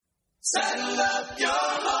Saddle up your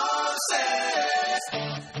horses.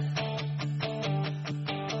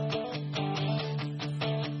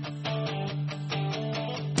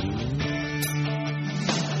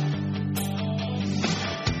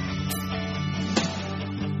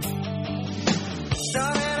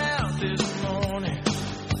 Started out this morning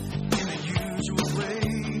in the usual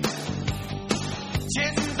way.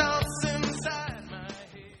 Chasing thoughts inside my head.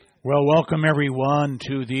 Well, welcome everyone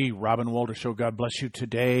to the Robin Walter Show. God bless you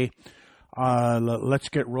today. Let's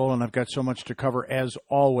get rolling. I've got so much to cover as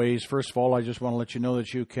always. First of all, I just want to let you know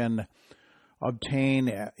that you can obtain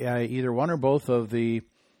either one or both of the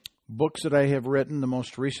books that I have written, the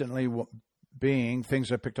most recently being things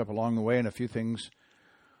I picked up along the way and a few things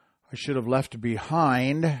I should have left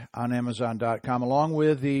behind on Amazon.com, along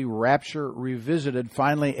with the Rapture Revisited.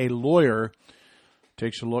 Finally, a lawyer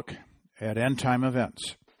takes a look at end-time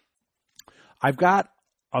events. I've got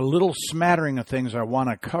a little smattering of things I want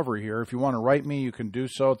to cover here. If you want to write me, you can do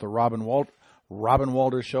so at the Robin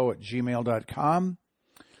Walter Show at gmail.com.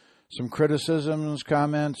 Some criticisms,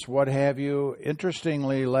 comments, what have you.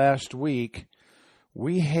 Interestingly, last week,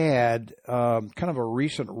 we had kind of a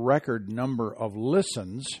recent record number of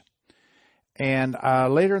listens. And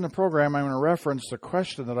later in the program, I'm going to reference the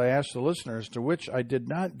question that I asked the listeners, to which I did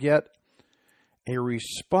not get a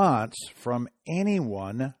response from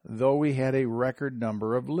anyone, though we had a record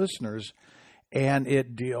number of listeners. And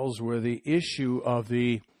it deals with the issue of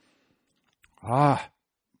the,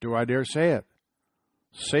 do I dare say it,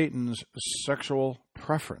 Satan's sexual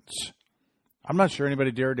preference. I'm not sure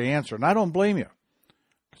anybody dared to answer, and I don't blame you,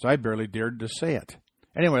 because I barely dared to say it.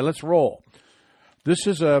 Anyway, let's roll. This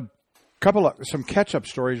is some catch-up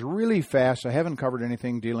stories really fast. I haven't covered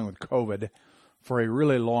anything dealing with COVID for a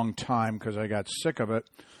really long time because I got sick of it.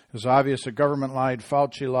 It's obvious the government lied,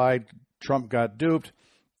 Fauci lied, Trump got duped.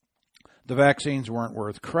 The vaccines weren't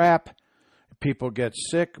worth crap. People get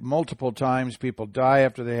sick multiple times. People die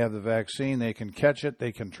after they have the vaccine. They can catch it.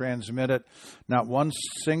 They can transmit it. Not one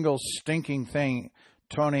single stinking thing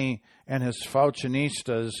Tony and his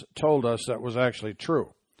Faucianistas told us that was actually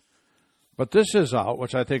true. But this is out,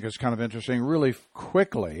 which I think is kind of interesting, really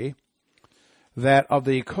quickly, that of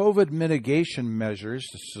the COVID mitigation measures,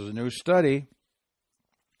 this is a new study,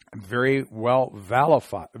 very well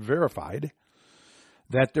verified,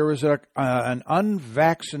 that there was an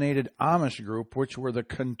unvaccinated Amish group, which were the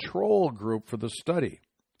control group for the study.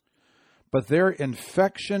 But their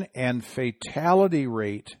infection and fatality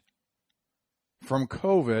rate from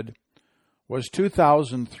COVID was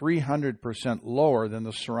 2,300% lower than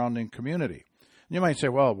the surrounding community. You might say,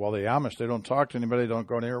 well, the Amish, they don't talk to anybody, they don't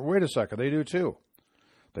go anywhere. Wait a second, they do too.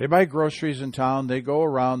 They buy groceries in town, they go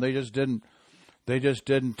around, they just didn't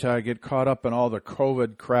get caught up in all the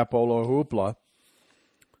COVID crapola hoopla.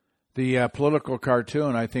 The political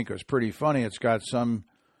cartoon, I think, was pretty funny. It's got some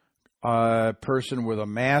person with a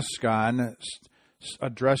mask on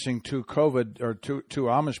addressing two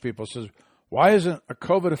Amish people, says, why isn't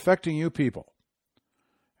COVID affecting you people?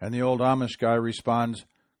 And the old Amish guy responds,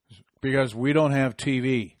 because we don't have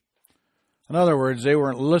TV. In other words, they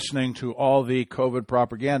weren't listening to all the COVID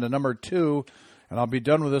propaganda. Number two, and I'll be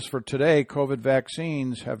done with this for today, COVID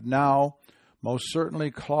vaccines have now most certainly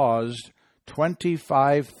caused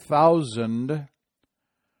 25,000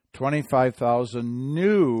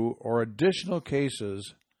 new or additional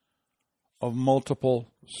cases of multiple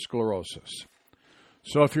sclerosis.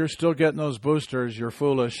 So if you're still getting those boosters, you're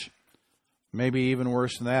foolish. Maybe even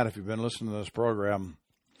worse than that if you've been listening to this program.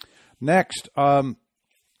 Next,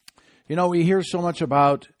 we hear so much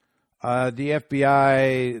about the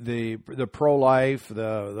FBI, the pro-life,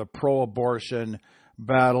 the pro-abortion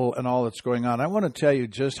battle, and all that's going on. I want to tell you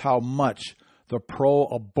just how much the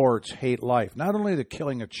pro-aborts hate life, not only the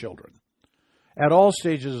killing of children, at all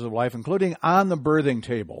stages of life, including on the birthing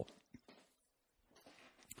table,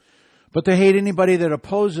 but they hate anybody that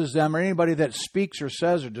opposes them or anybody that speaks or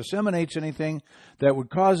says or disseminates anything that would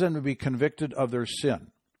cause them to be convicted of their sin.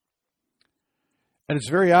 And it's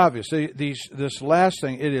very obvious. This last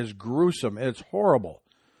thing, it is gruesome. It's horrible.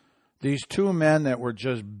 These two men that were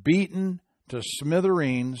just beaten to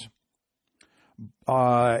smithereens,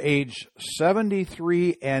 age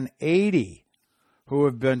 73 and 80, who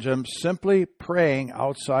have been just simply praying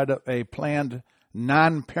outside of a planned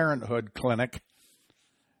non-parenthood clinic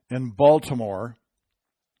in Baltimore.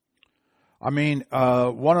 I mean,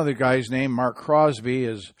 one of the guys named Mark Crosby,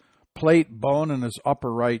 his plate bone in his upper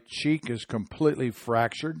right cheek is completely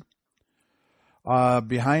fractured.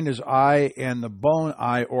 Behind his eye and the bone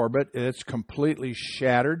eye orbit, it's completely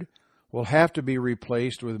shattered. Will have to be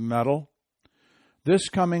replaced with metal. This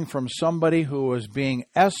coming from somebody who was being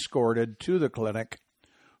escorted to the clinic,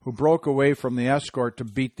 who broke away from the escort to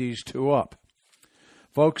beat these two up.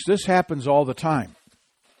 Folks, this happens all the time.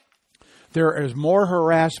 There is more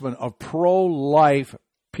harassment of pro-life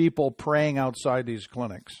people praying outside these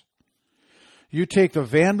clinics. You take the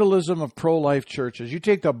vandalism of pro-life churches, you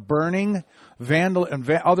take the burning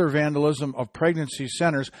other vandalism of pregnancy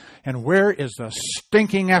centers, and where is the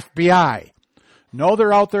stinking FBI? No,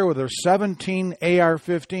 they're out there with their 17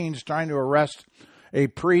 AR-15s trying to arrest a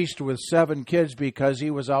priest with 7 kids because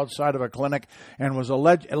he was outside of a clinic and was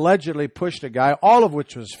allegedly pushed a guy, all of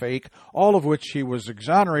which was fake, all of which he was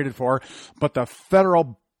exonerated for. But the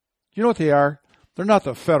federal, you know what they are? They're not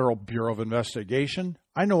the Federal Bureau of Investigation.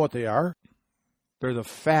 I know what they are. They're the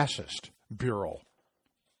fascist Bureau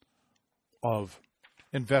of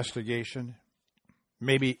Investigation.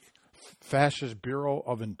 Maybe fascist Bureau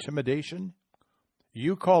of Intimidation.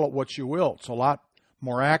 You call it what you will. It's a lot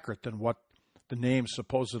more accurate than what the name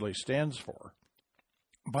supposedly stands for.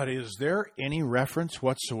 But is there any reference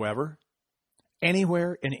whatsoever,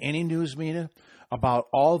 anywhere in any news media, about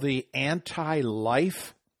all the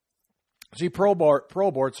anti-life? See,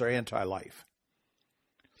 pro-aborts are anti-life.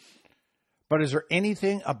 But is there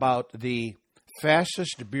anything about the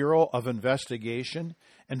Fascist Bureau of Investigation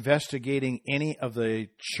investigating any of the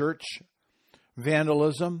church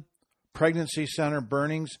vandalism, pregnancy center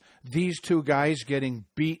burnings, these 2 guys getting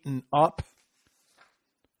beaten up?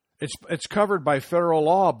 It's covered by federal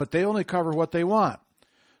law, but they only cover what they want.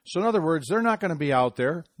 So in other words, they're not going to be out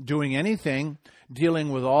there doing anything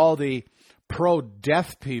dealing with all the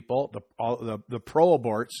pro-death people, the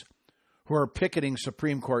pro-aborts, who are picketing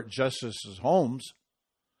Supreme Court justices' homes.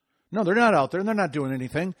 No, they're not out there, and they're not doing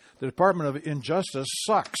anything. The Department of Injustice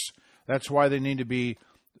sucks. That's why they need to be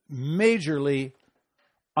majorly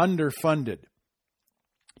underfunded.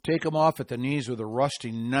 Take them off at the knees with a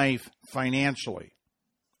rusty knife financially.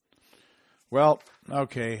 Well,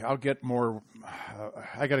 okay, I'll get more.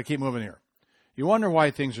 I got to keep moving here. You wonder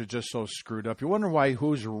why things are just so screwed up. You wonder why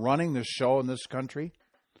who's running the show in this country?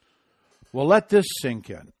 Well, let this sink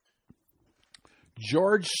in.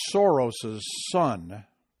 George Soros' son,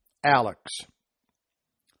 Alex,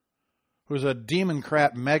 who's a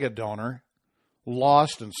Democrat mega donor,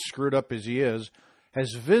 lost and screwed up as he is,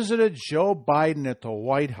 has visited Joe Biden at the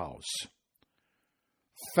White House.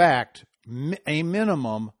 Fact, a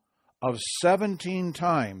minimum of 17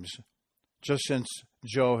 times just since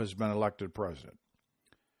Joe has been elected president.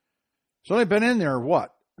 He's only been in there,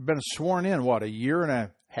 been sworn in, a year and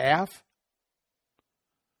a half?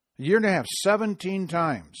 A year and a half, 17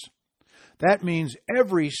 times. That means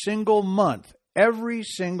every single month,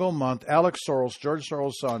 Alex Soros, George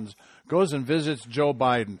Soros' son, goes and visits Joe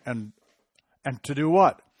Biden. And to do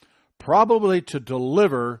what? Probably to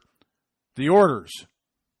deliver the orders.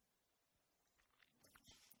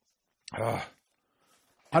 I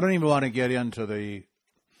don't even want to get into the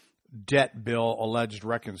debt bill, alleged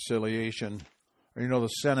reconciliation. The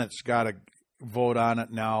Senate's got to vote on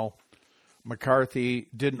it now. McCarthy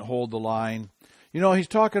didn't hold the line. He's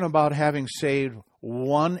talking about having saved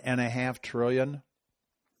 $1.5 trillion.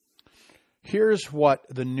 Here's what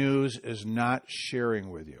the news is not sharing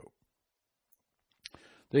with you.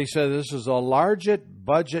 They said this is the largest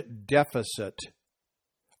budget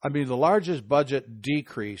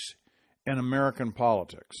decrease in American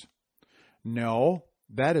politics. No,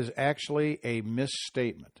 that is actually a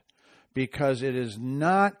misstatement, because it is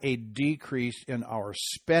not a decrease in our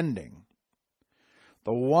spending.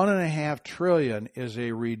 The $1.5 trillion is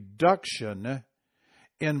a reduction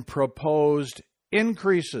in proposed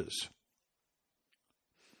increases.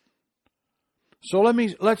 So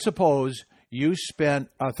let's suppose you spent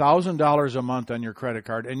 $1,000 a month on your credit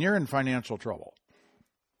card and you're in financial trouble.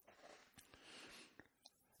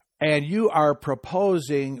 And you are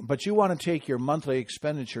proposing, but you want to take your monthly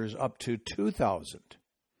expenditures up to $2,000.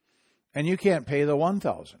 And you can't pay the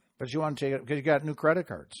 $1,000, but you want to take it because you got new credit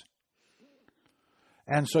cards.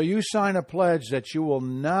 And so you sign a pledge that you will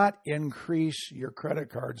not increase your credit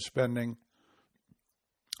card spending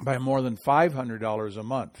by more than $500 a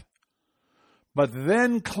month, but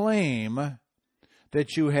then claim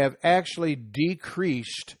that you have actually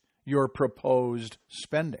decreased your proposed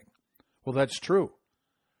spending. Well, that's true.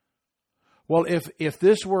 Well, if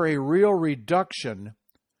this were a real reduction,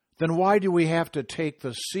 then why do we have to take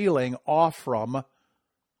the ceiling off from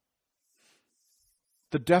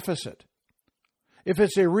the deficit? If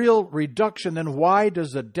it's a real reduction, then why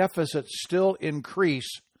does the deficit still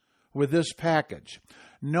increase with this package?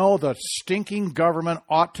 No, the stinking government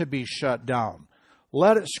ought to be shut down.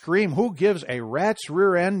 Let it scream. Who gives a rat's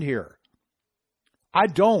rear end here? I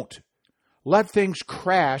don't. Let things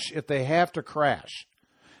crash if they have to crash.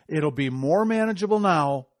 It'll be more manageable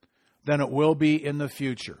now than it will be in the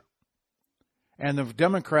future. And the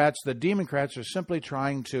Democrats are simply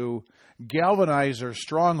trying to galvanize their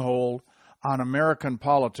stronghold on American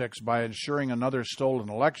politics by ensuring another stolen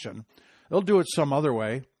election. They'll do it some other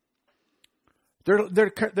way. They're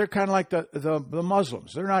kind of like the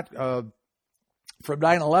Muslims. They're not from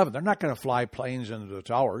 9/11. They're not going to fly planes into the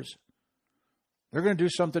towers. They're going to do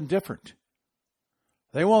something different.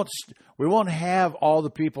 We won't have all the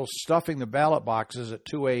people stuffing the ballot boxes at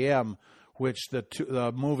 2 a.m., which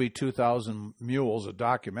the movie 2,000 Mules, a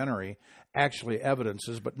documentary, actually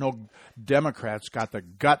evidences, but no Democrats got the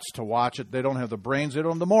guts to watch it. They don't have the brains. They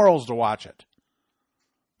don't have the morals to watch it.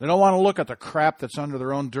 They don't want to look at the crap that's under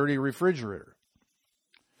their own dirty refrigerator.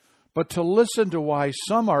 But to listen to why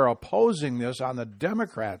some are opposing this on the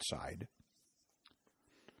Democrat side,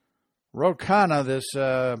 Ro Khanna, this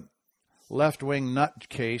left-wing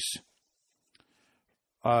nutcase,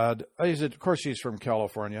 of course he's from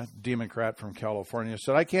California, Democrat from California,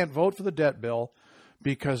 said, I can't vote for the debt bill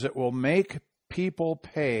because it will make people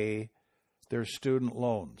pay their student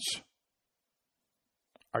loans.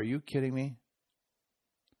 Are you kidding me?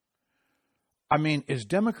 I mean, is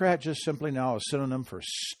Democrat just simply now a synonym for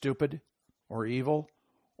stupid or evil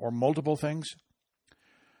or multiple things?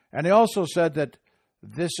 And he also said that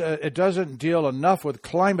this it doesn't deal enough with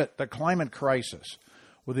the climate crisis.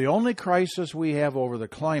 Well, the only crisis we have over the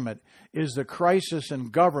climate is the crisis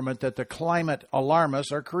in government that the climate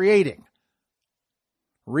alarmists are creating.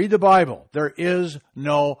 Read the Bible. There is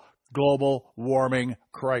no global warming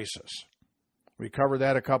crisis. We covered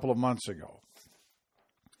that a couple of months ago.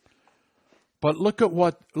 But look at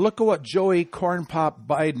what Joey Cornpop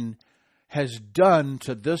Biden has done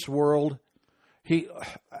to this world. The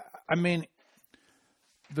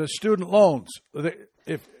student loans. They're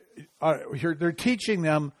teaching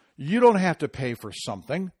them you don't have to pay for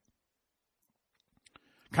something.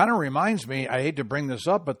 Kind of reminds me, I hate to bring this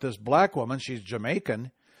up, but this black woman, she's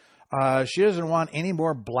Jamaican. She doesn't want any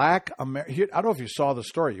more black Americans. I don't know if you saw the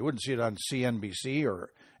story. You wouldn't see it on CNBC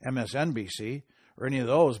or MSNBC or any of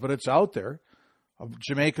those, but it's out there. A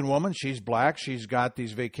Jamaican woman, she's black. She's got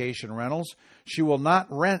these vacation rentals. She will not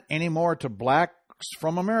rent any more to blacks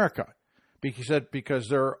from America because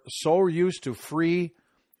they're so used to free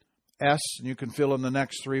S, and you can fill in the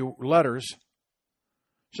next three letters.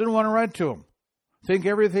 She didn't want to rent to them. Think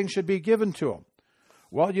everything should be given to them.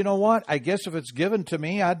 Well, you know what? I guess if it's given to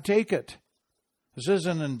me, I'd take it. This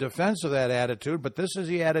isn't in defense of that attitude, but this is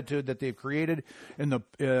the attitude that they've created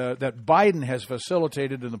that Biden has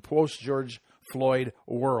facilitated in the post-George Floyd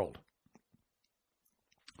world.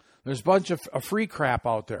 There's a bunch of free crap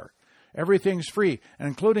out there. Everything's free,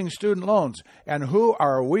 including student loans. And who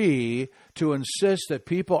are we to insist that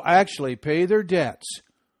people actually pay their debts?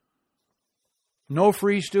 No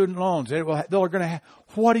free student loans. They're going to.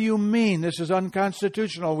 What do you mean? This is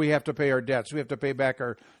unconstitutional. We have to pay our debts. We have to pay back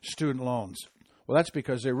our student loans. Well, that's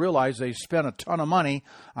because they realize they spent a ton of money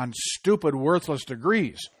on stupid, worthless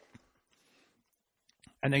degrees.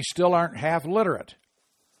 And they still aren't half literate.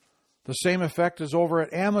 The same effect is over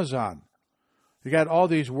at Amazon. You got all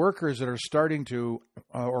these workers that are starting to,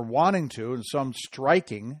 or wanting to, and some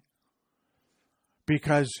striking,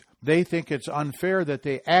 because they think it's unfair that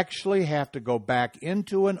they actually have to go back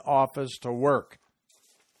into an office to work.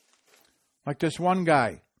 Like this one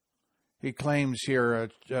guy, he claims here,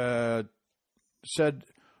 said,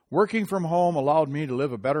 working from home allowed me to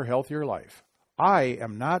live a better, healthier life. I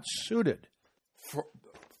am not suited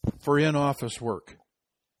for in-office work.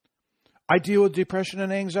 I deal with depression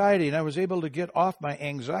and anxiety, and I was able to get off my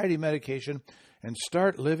anxiety medication and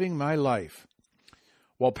start living my life.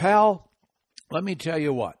 Well, pal, let me tell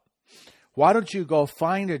you what. Why don't you go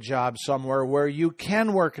find a job somewhere where you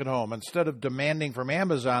can work at home instead of demanding from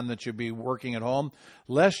Amazon that you be working at home,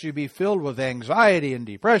 lest you be filled with anxiety and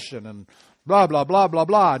depression and blah, blah, blah, blah,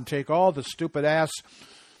 blah, and take all the stupid-ass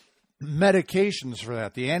medications for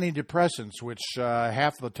that, the antidepressants, which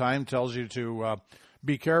half the time tells you to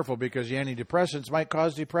be careful because the antidepressants might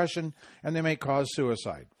cause depression and they may cause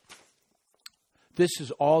suicide. This is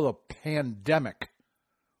all a pandemic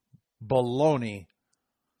baloney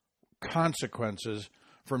consequences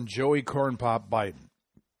from Joey Cornpop Biden.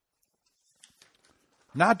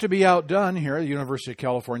 Not to be outdone here, the University of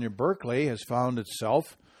California, Berkeley has found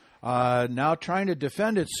itself now trying to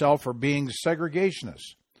defend itself for being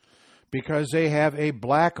segregationist because they have a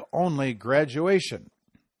black-only graduation.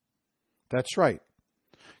 That's right.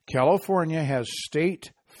 California has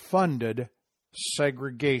state-funded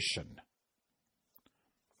segregation.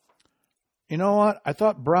 You know what? I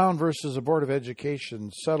thought Brown versus the Board of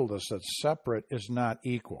Education settled us that separate is not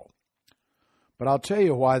equal. But I'll tell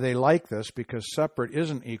you why they like this, because separate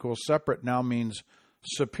isn't equal. Separate now means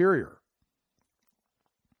superior.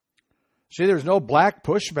 See, there's no black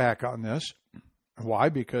pushback on this. Why?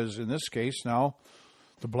 Because in this case now,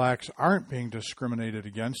 the blacks aren't being discriminated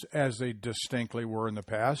against as they distinctly were in the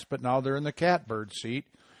past, but now they're in the catbird seat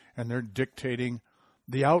and they're dictating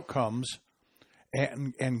the outcomes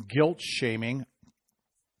and guilt-shaming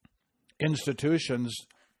institutions,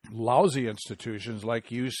 lousy institutions like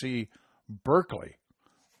UC Berkeley.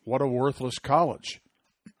 What a worthless college.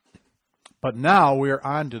 But now we are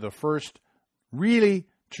on to the first really,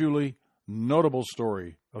 truly notable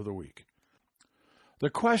story of the week. The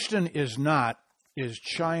question is not, is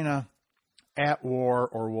China at war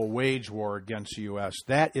or will wage war against the U.S.?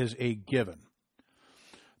 That is a given.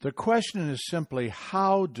 The question is simply,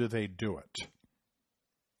 how do they do it?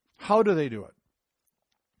 How do they do it?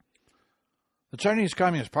 The Chinese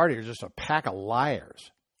Communist Party are just a pack of liars.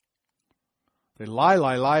 They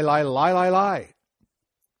lie.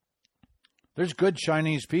 There's good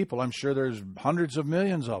Chinese people. I'm sure there's hundreds of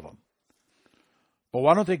millions of them. But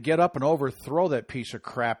why don't they get up and overthrow that piece of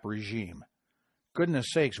crap regime? Goodness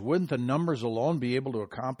sakes, wouldn't the numbers alone be able to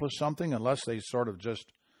accomplish something unless they sort of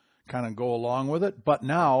just kind of go along with it? But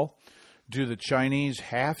now, do the Chinese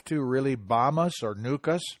have to really bomb us or nuke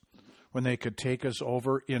us when they could take us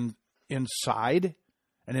over inside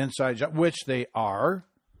an inside job, which they are?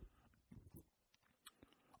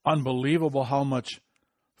 Unbelievable how much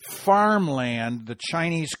farmland the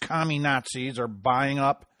Chinese commie Nazis are buying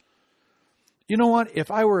up. You know what? If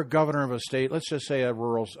I were a governor of a state, let's just say a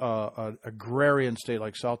rural, agrarian state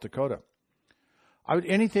like South Dakota,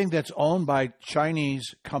 anything that's owned by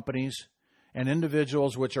Chinese companies and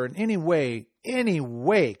individuals which are in any way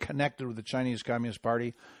connected with the Chinese Communist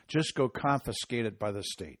Party, just go confiscate it by the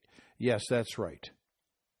state. Yes, that's right.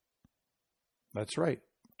 That's right.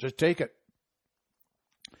 Just take it.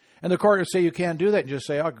 And the court will say you can't do that and just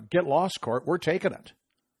say, oh, get lost, court. We're taking it.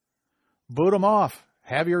 Boot them off.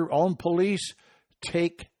 Have your own police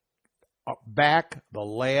take back the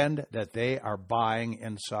land that they are buying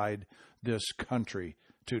inside this country.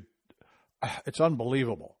 It's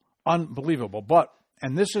unbelievable. Unbelievable. But,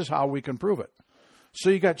 and this is how we can prove it.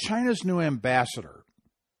 So you got China's new ambassador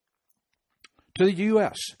to the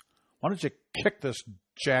U.S. Why don't you kick this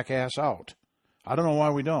jackass out? I don't know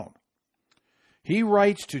why we don't. He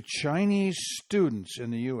writes to Chinese students in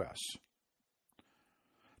the U.S.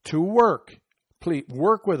 to work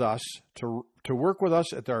with us, to work with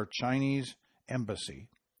us at our Chinese embassy.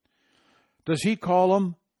 Does he call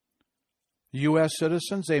them U.S.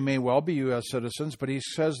 citizens? They may well be U.S. citizens, but he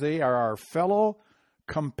says they are our fellow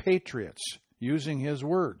compatriots, using his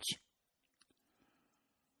words.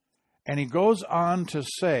 And he goes on to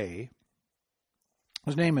say,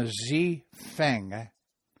 his name is Xi Feng,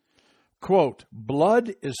 quote,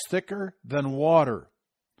 blood is thicker than water.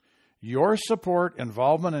 Your support,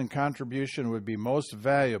 involvement, and contribution would be most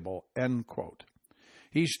valuable, end quote.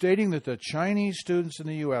 He's stating that the Chinese students in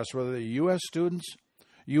the U.S., whether they're U.S. students,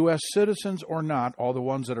 U.S. citizens or not, all the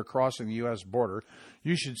ones that are crossing the U.S. border,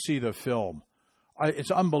 you should see the film.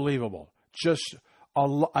 It's unbelievable. Just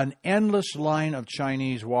an endless line of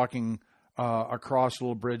Chinese walking across a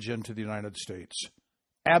little bridge into the United States.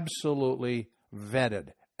 Absolutely vetted.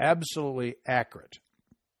 Absolutely accurate.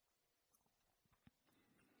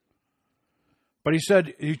 But he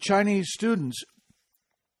said, you Chinese students,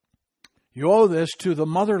 you owe this to the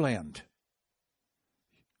motherland.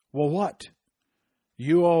 Well, what?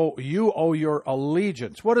 You owe your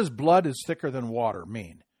allegiance. What does blood is thicker than water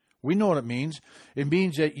mean? We know what it means. It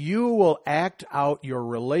means that you will act out your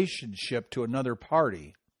relationship to another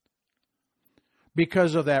party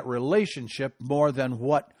because of that relationship more than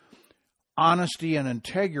what honesty and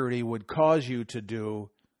integrity would cause you to do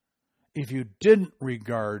if you didn't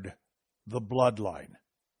regard the bloodline.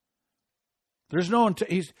 There's no,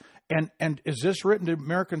 and is this written to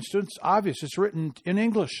American students? Obvious. It's written in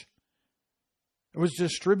English. It was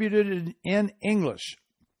distributed in English.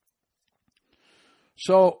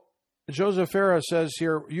 So Joseph Farah says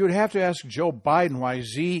here, you would have to ask Joe Biden why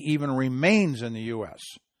Xi even remains in the U.S.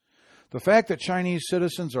 The fact that Chinese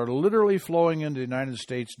citizens are literally flowing into the United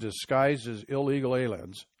States disguised as illegal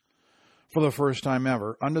aliens for the first time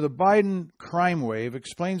ever under the Biden crime wave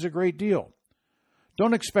explains a great deal.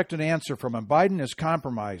 Don't expect an answer from him. Biden is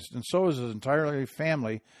compromised, and so is his entire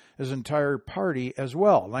family, his entire party as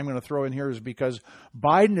well. And I'm going to throw in here is because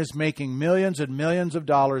Biden is making millions and millions of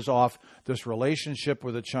dollars off this relationship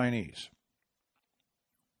with the Chinese.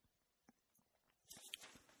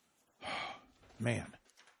 Man.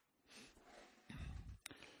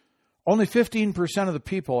 Only 15% of the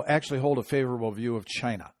people actually hold a favorable view of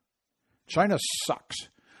China. China sucks.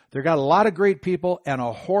 They've got a lot of great people and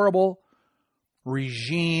a horrible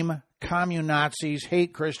regime, communazis,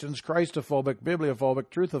 hate Christians, Christophobic, bibliophobic,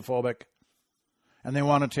 truthophobic, and they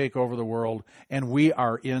want to take over the world, and we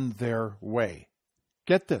are in their way.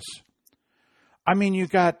 Get this. I mean, you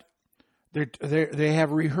got, they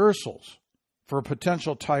have rehearsals for a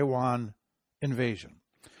potential Taiwan invasion.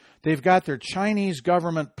 They've got their Chinese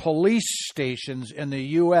government police stations in the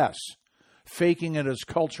U.S. faking it as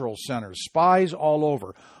cultural centers, spies all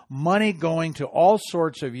over, money going to all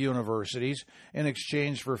sorts of universities in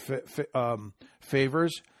exchange for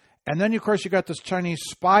favors. And then, of course, you got this Chinese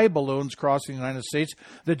spy balloons crossing the United States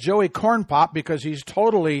that Joey Cornpop, because he's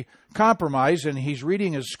totally compromised and he's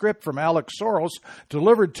reading his script from Alex Soros,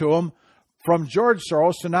 delivered to him from George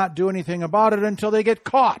Soros to not do anything about it until they get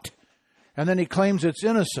caught. And then he claims it's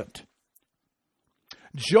innocent.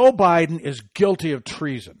 Joe Biden is guilty of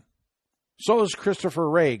treason. So is Christopher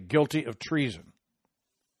Wray guilty of treason.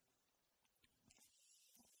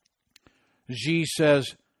 Xi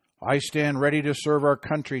says, I stand ready to serve our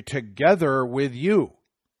country together with you.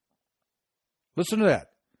 Listen to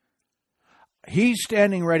that. He's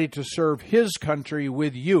standing ready to serve his country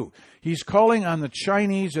with you. He's calling on the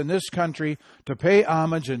Chinese in this country to pay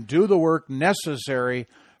homage and do the work necessary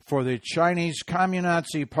for the Chinese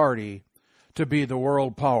Communist Party to be the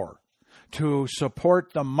world power, to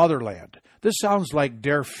support the motherland. This sounds like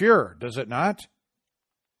Der Fuhrer, does it not?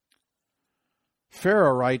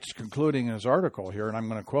 Farah writes, concluding his article here, and I'm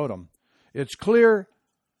going to quote him, it's clear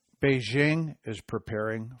Beijing is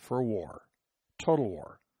preparing for war, total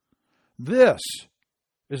war. This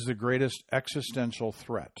is the greatest existential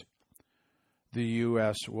threat the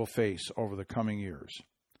U.S. will face over the coming years.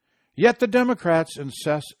 Yet the Democrats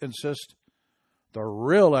insist the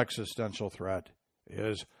real existential threat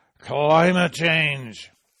is climate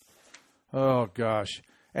change. Oh, gosh.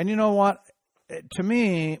 And you know what? To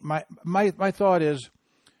me, my thought is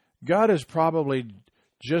God is probably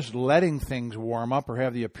just letting things warm up or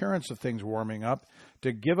have the appearance of things warming up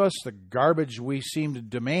to give us the garbage we seem to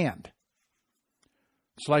demand.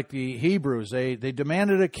 It's like the Hebrews. They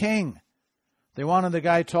demanded a king. They wanted the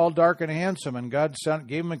guy tall, dark, and handsome, and God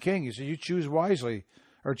gave him a king. He said, you choose wisely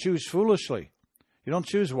or choose foolishly. You don't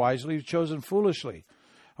choose wisely, you've chosen foolishly.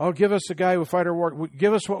 Oh, give us the guy who fight our war.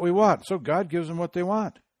 Give us what we want. So God gives them what they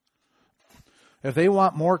want. If they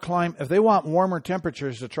want if they want warmer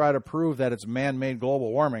temperatures to try to prove that it's man-made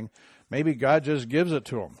global warming, maybe God just gives it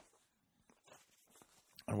to them.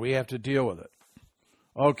 And we have to deal with it.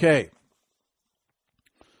 Okay.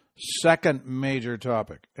 Second major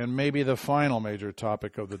topic, and maybe the final major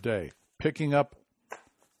topic of the day, picking up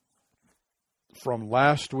from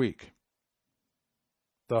last week,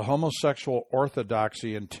 the homosexual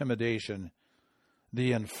orthodoxy intimidation,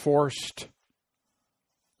 the enforced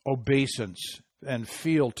obeisance and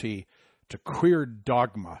fealty to queer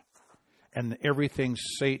dogma and everything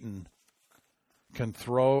Satan can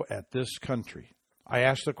throw at this country. I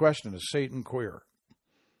asked the question, is Satan queer?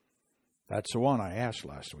 That's the one I asked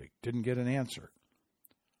last week. Didn't get an answer.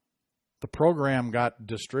 The program got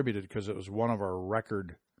distributed because it was one of our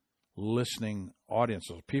record listening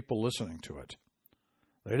audiences, people listening to it.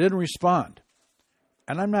 They didn't respond.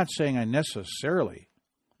 And I'm not saying I necessarily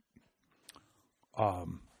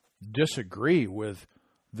disagree with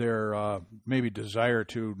their maybe desire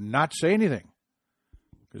to not say anything.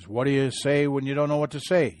 Because what do you say when you don't know what to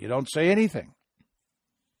say? You don't say anything.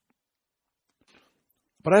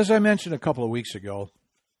 But as I mentioned a couple of weeks ago,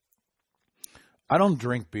 I don't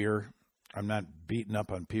drink beer. I'm not beating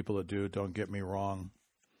up on people that do. Don't get me wrong.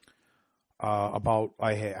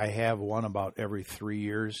 I have one about every 3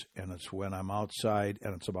 years, and it's when I'm outside,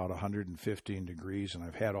 and it's about 115 degrees, and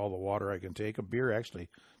I've had all the water I can take. A beer actually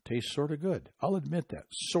tastes sort of good. I'll admit that,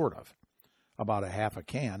 sort of. About a half a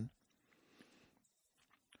can.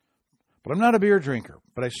 But I'm not a beer drinker,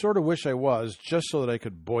 but I sort of wish I was, just so that I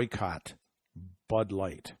could boycott Bud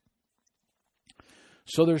Light.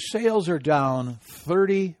 So their sales are down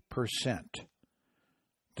 30%.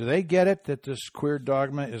 Do they get it that this queer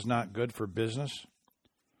dogma is not good for business?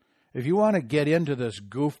 If you want to get into this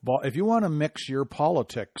goofball, if you want to mix your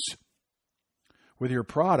politics with your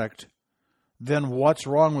product, then what's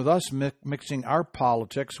wrong with us mixing our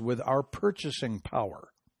politics with our purchasing power?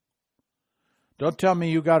 Don't tell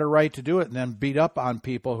me you got a right to do it and then beat up on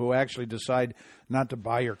people who actually decide not to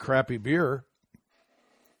buy your crappy beer.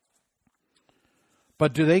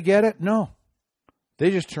 But do they get it? No. They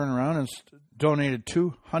just turn around and donated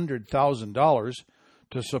 $200,000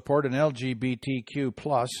 to support an LGBTQ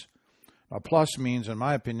plus. Now, plus means, in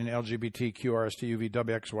my opinion, LGBTQ, RST, UV,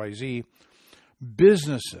 WXYZ,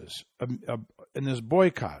 businesses, in this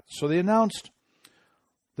boycott. So they announced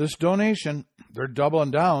this donation. They're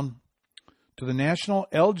doubling down to the National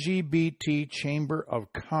LGBT Chamber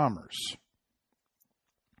of Commerce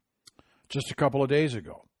just a couple of days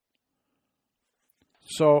ago.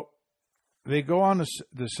 So they go on to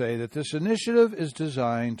say that this initiative is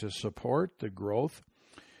designed to support the growth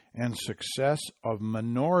and success of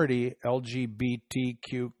minority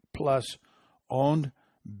LGBTQ plus owned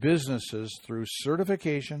businesses through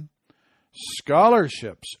certification,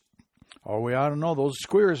 scholarships. Oh, we ought to know those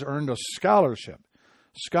queers earned a scholarship.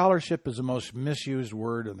 Scholarship is the most misused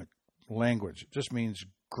word in the language. It just means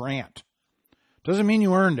grant. Doesn't mean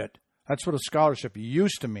you earned it. That's what a scholarship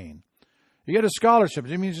used to mean. You get a scholarship,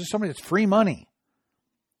 it means it's somebody that's free money.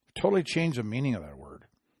 Totally changed the meaning of that word.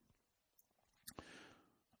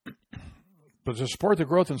 But to support the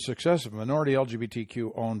growth and success of minority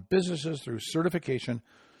LGBTQ-owned businesses through certification,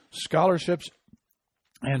 scholarships,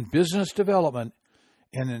 and business development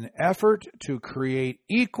in an effort to create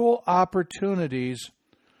equal opportunities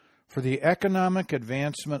for the economic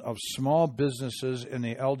advancement of small businesses in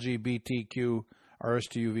the LGBTQ,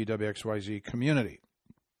 RSTUVWXYZ community.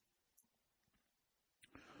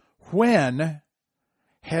 When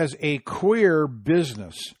has a queer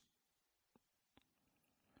business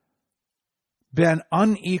been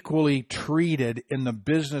unequally treated in the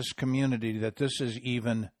business community that this is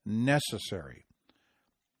even necessary?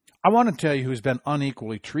 I want to tell you who's been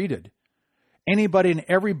unequally treated. Anybody and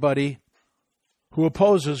everybody who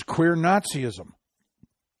opposes queer Nazism.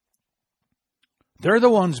 They're the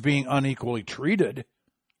ones being unequally treated.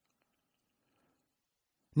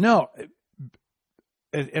 No,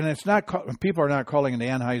 and it's not, people are not calling it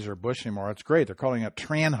Anheuser-Busch anymore. It's great. They're calling it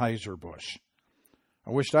Tranheuser-Busch.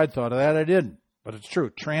 I wished I'd thought of that. I didn't, but it's true.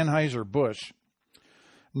 Tranheuser-Busch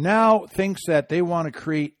now thinks that they want to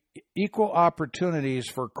create equal opportunities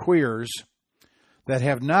for queers that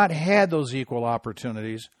have not had those equal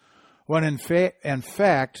opportunities, when in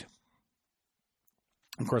fact,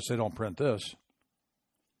 of course they don't print this,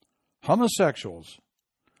 homosexuals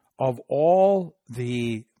of all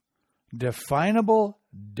the definable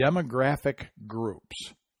demographic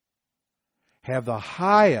groups have the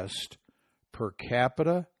highest per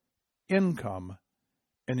capita income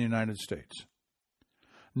in the United States.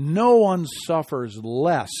 No one suffers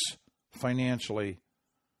less financially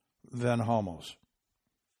than homos.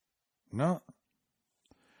 No.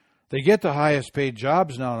 They get the highest paid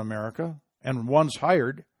jobs now in America, and once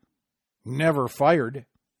hired, never fired.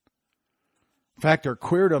 In fact, their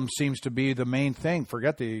queerdom seems to be the main thing.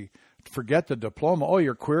 Forget the diploma. Oh,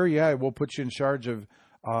 you're queer? Yeah, we'll put you in charge of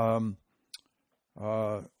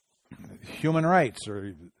human rights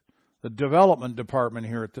or the development department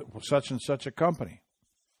here at such and such a company.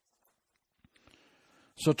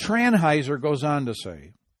 So Tranheuser goes on to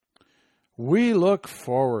say, we look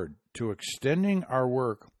forward to extending our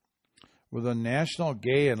work with the National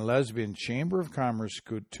Gay and Lesbian Chamber of Commerce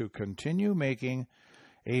to continue making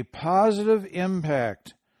a positive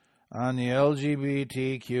impact on the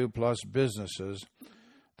LGBTQ plus businesses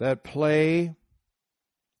that play,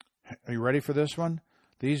 are you ready for this one?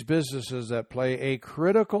 These businesses that play a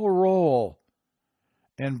critical role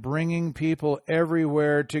in bringing people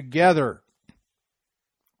everywhere together.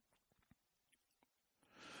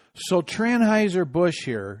 So Tranheuser-Busch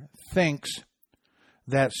here thinks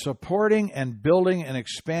that supporting and building and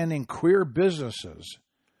expanding queer businesses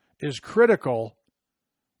is critical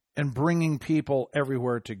in bringing people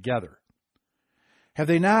everywhere together. Have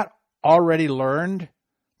they not already learned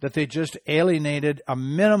that they just alienated a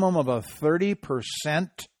minimum of a 30%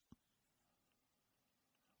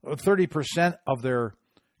 of their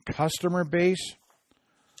customer base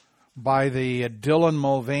by the Dylan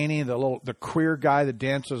Mulvaney, the queer guy that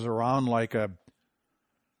dances around like a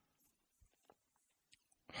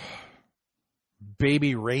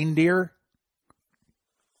baby reindeer?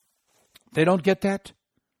 They don't get that?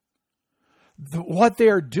 What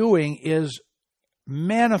they're doing is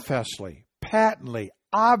manifestly, patently,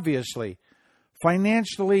 obviously,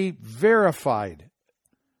 financially verified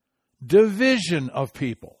division of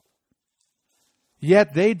people.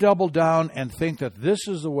 Yet they double down and think that this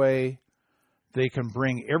is the way they can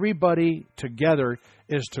bring everybody together,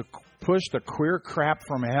 is to push the queer crap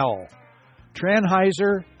from hell.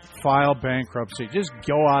 Tranheuser, file bankruptcy. Just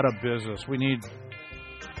go out of business. We need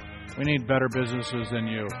better businesses than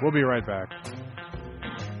you. We'll be right back.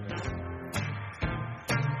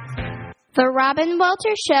 The Robin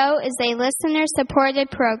Walter Show is a listener-supported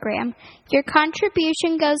program. Your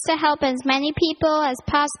contribution goes to help as many people as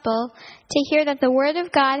possible to hear that the Word of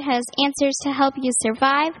God has answers to help you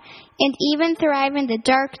survive and even thrive in the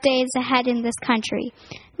dark days ahead in this country.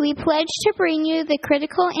 We pledge to bring you the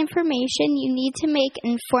critical information you need to make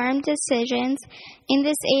informed decisions in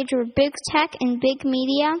this age where big tech and big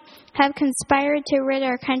media have conspired to rid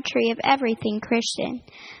our country of everything Christian.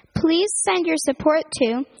 Please send your support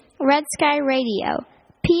to Red Sky Radio,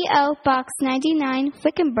 P.O. Box 99,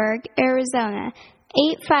 Wickenburg, Arizona,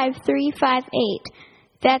 85358.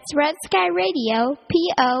 That's Red Sky Radio,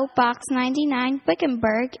 P.O. Box 99,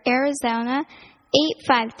 Wickenburg, Arizona,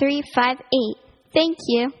 85358. Thank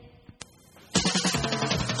you.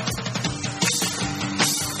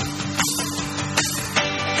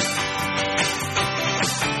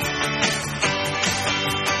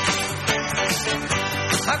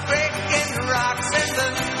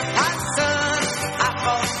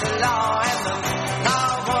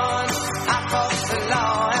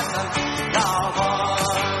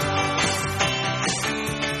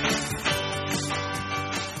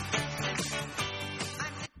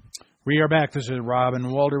 We are back. This is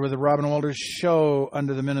Robin Walter with the Robin Walter Show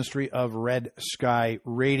under the ministry of Red Sky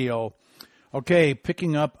Radio. Okay,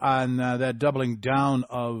 picking up on that doubling down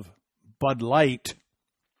of Bud Light,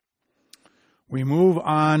 we move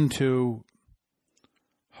on to,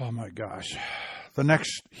 oh my gosh, the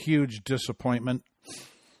next huge disappointment.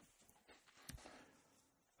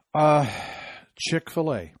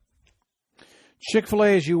 Chick-fil-A.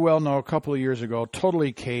 Chick-fil-A, as you well know, a couple of years ago,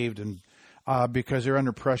 totally caved and because they're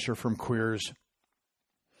under pressure from queers.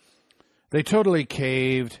 They totally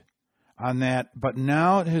caved on that, but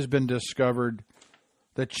now it has been discovered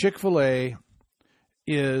that Chick-fil-A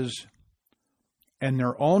is, in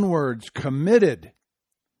their own words, committed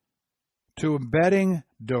to embedding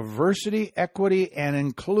diversity, equity, and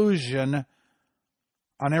inclusion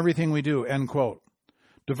on everything we do, end quote.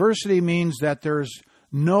 Diversity means that there's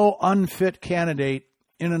no unfit candidate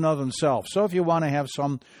in and of himself. So if you want to have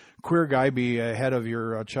some queer guy be head of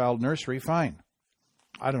your child nursery, fine.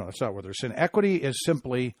 I don't know. That's not what they're saying. Equity is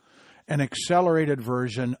simply an accelerated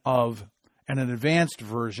version of, and an advanced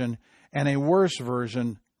version, and a worse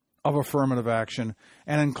version of affirmative action.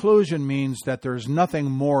 And inclusion means that there's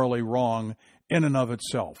nothing morally wrong in and of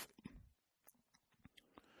itself.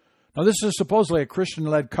 Now, this is supposedly a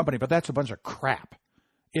Christian-led company, but that's a bunch of crap.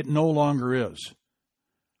 It no longer is.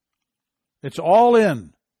 It's all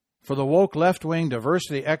in for the woke left-wing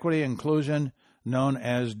diversity, equity, inclusion, known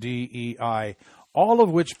as DEI, all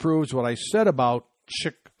of which proves what I said about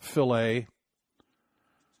Chick-fil-A.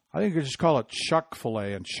 I think you could just call it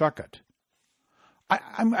Chuck-fil-A and chuck it.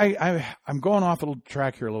 I'm going off a little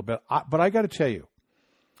track here a little bit, but I got to tell you,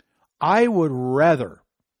 I would rather,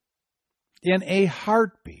 in a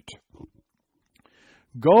heartbeat,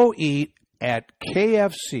 go eat at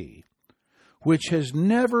KFC, which has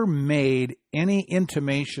never made any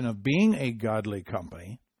intimation of being a godly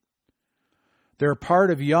company. They're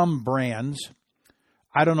part of Yum Brands.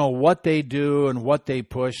 I don't know what they do and what they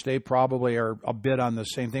push. They probably are a bit on the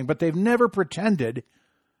same thing, but they've never pretended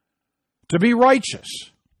to be righteous.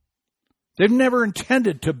 They've never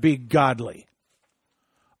intended to be godly.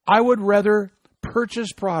 I would rather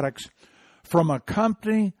purchase products from a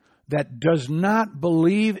company that does not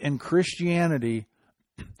believe in Christianity,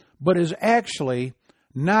 but is actually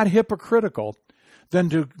not hypocritical, than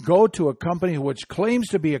to go to a company which claims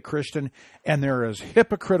to be a Christian and they're as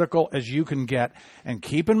hypocritical as you can get. And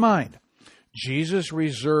keep in mind, Jesus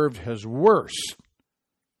reserved his worst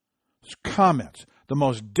comments, the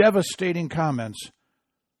most devastating comments,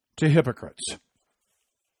 to hypocrites.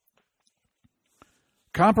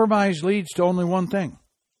 Compromise leads to only one thing: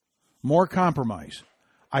 more compromise.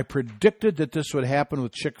 I predicted that this would happen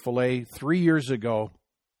with Chick-fil-A 3 years ago,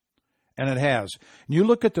 and it has. And you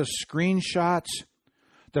look at the screenshots,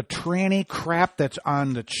 the tranny crap that's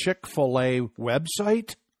on the Chick-fil-A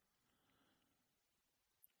website,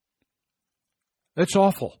 it's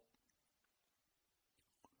awful.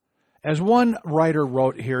 As one writer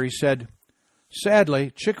wrote here, he said,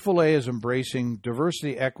 sadly, Chick-fil-A is embracing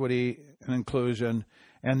diversity, equity, and inclusion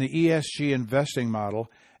and the ESG investing model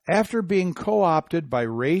after being co-opted by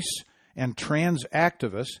race and trans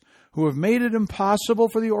activists who have made it impossible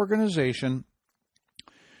for the organization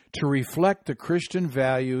to reflect the Christian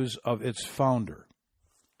values of its founder.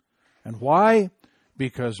 And why?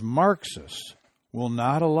 Because Marxists will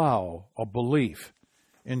not allow a belief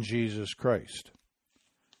in Jesus Christ.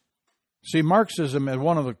 See, Marxism, and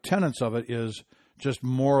one of the tenets of it is just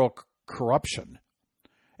moral corruption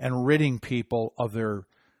and ridding people of their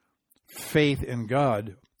faith in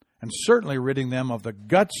God and certainly ridding them of the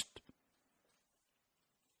guts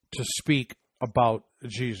to speak about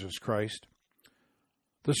Jesus Christ.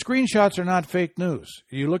 The screenshots are not fake news.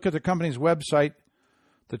 You look at the company's website,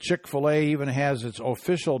 the Chick-fil-A even has its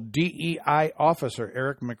official DEI officer,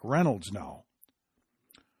 Eric McReynolds now,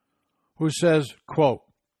 who says, quote,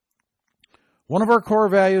 "One of our core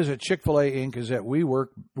values at Chick-fil-A Inc. is that we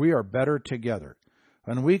are better together,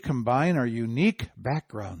 and we combine our unique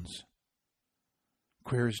backgrounds,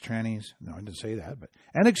 queers, trannies," no, I didn't say that,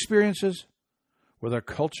 and experiences with a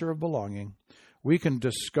culture of belonging. We can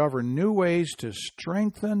discover new ways to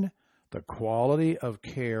strengthen the quality of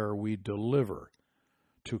care we deliver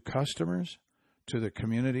to customers, to the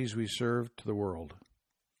communities we serve, to the world.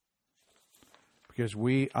 Because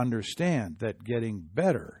we understand that getting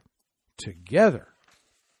better together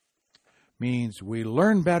means we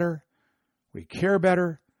learn better, we care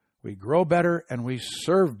better, we grow better, and we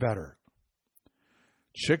serve better.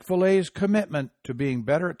 Chick-fil-A's commitment to being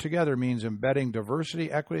better together means embedding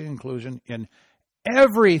diversity, equity, and inclusion in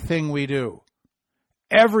everything we do.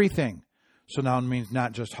 Everything. So now it means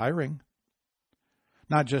not just hiring,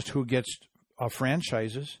 not just who gets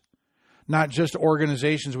franchises, not just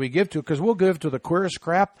organizations we give to, because we'll give to the queerest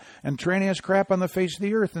crap and tranniest crap on the face of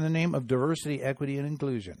the earth in the name of diversity, equity, and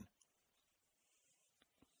inclusion.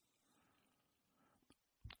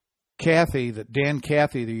 Dan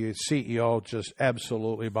Cathy, the CEO, just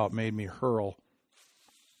absolutely about made me hurl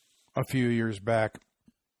a few years back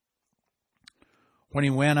when he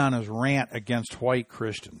went on his rant against white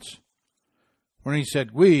Christians. When he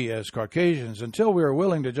said, "We as Caucasians, until we are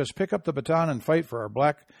willing to just pick up the baton and fight for our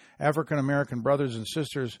black African-American brothers and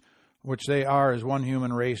sisters, which they are as one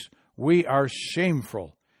human race, we are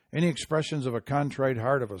shameful. Any expressions of a contrite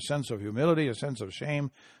heart, of a sense of humility, a sense of shame,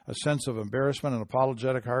 a sense of embarrassment, an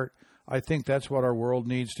apologetic heart, I think that's what our world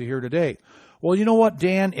needs to hear today." Well, you know what,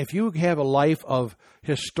 Dan? If you have a life of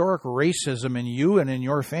historic racism in you and in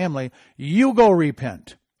your family, you go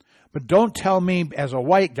repent. But don't tell me as a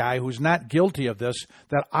white guy who's not guilty of this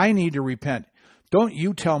that I need to repent. Don't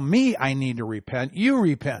you tell me I need to repent. You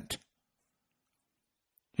repent.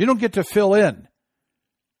 You don't get to fill in.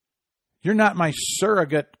 You're not my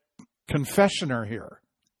surrogate confessioner here.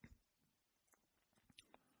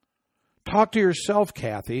 Talk to yourself,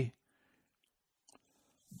 Cathy.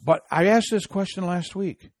 But I asked this question last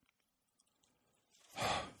week.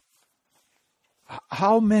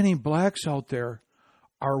 How many blacks out there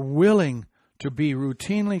are willing to be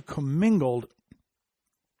routinely commingled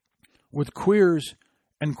with queers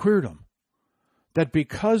and queerdom? That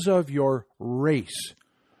because of your race,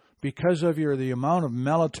 because of the amount of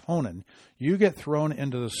melatonin, you get thrown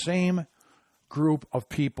into the same group of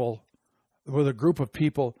people, with a group of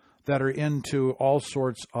people that are into all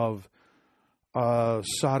sorts of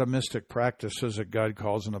sodomistic practices that God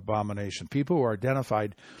calls an abomination. People who are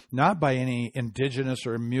identified not by any indigenous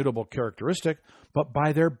or immutable characteristic, but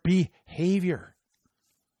by their behavior.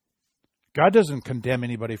 God doesn't condemn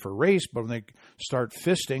anybody for race, but when they start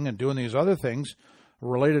fisting and doing these other things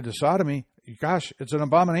related to sodomy, gosh, it's an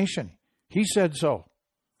abomination. He said so.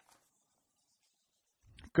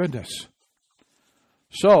 Goodness.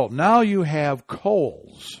 So now you have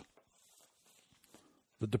Kohl's,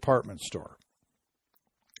 the department store.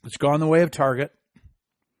 It's gone the way of Target.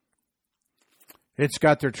 It's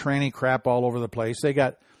got their tranny crap all over the place. They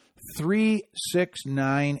got 3, 6,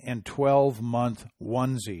 9, and 12-month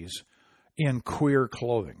onesies in queer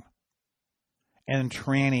clothing and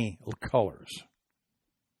tranny colors.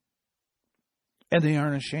 And they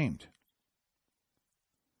aren't ashamed.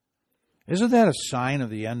 Isn't that a sign of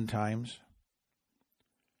the end times?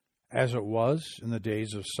 As it was in the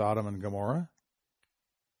days of Sodom and Gomorrah?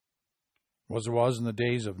 As it was in the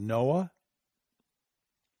days of Noah?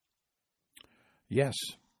 Yes.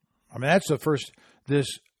 I mean, that's the first,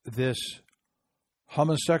 this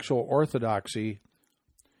homosexual orthodoxy.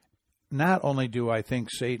 Not only do I think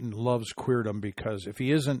Satan loves queerdom, because if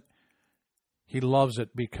he isn't, he loves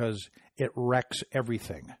it because it wrecks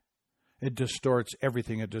everything. It distorts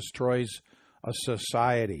everything. It destroys a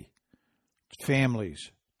society,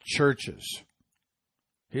 families, churches.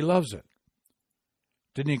 He loves it.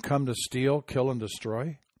 Didn't he come to steal, kill, and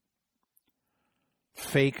destroy?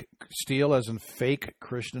 Steal as in fake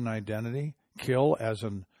Christian identity. Kill as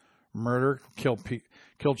in murder.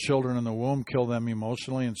 Kill children in the womb. Kill them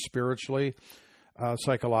emotionally and spiritually,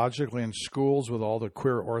 psychologically in schools with all the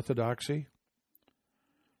queer orthodoxy.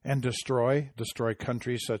 And destroy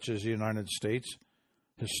countries such as the United States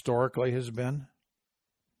historically has been.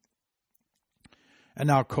 And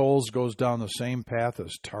now Kohl's goes down the same path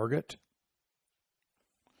as Target.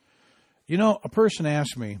 You know, a person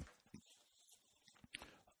asked me,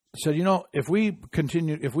 said, if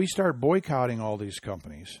we start boycotting all these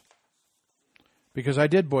companies, because I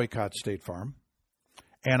did boycott State Farm,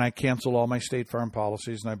 and I canceled all my State Farm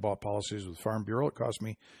policies, and I bought policies with Farm Bureau. It cost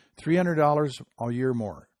me $300 a year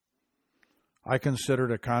more. I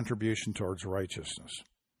considered a contribution towards righteousness.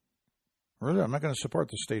 Really, I'm not going to support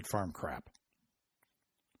the State Farm crap.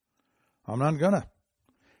 I'm not going to.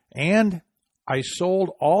 And I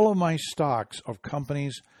sold all of my stocks of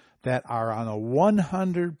companies that are on a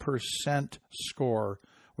 100% score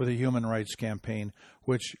with a human rights campaign,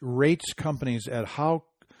 which rates companies at how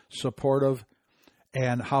supportive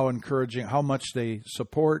and how encouraging, how much they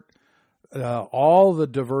support all the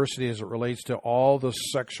diversity as it relates to all the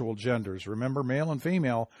sexual genders. Remember, male and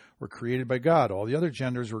female were created by God. All the other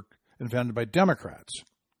genders were invented by Democrats.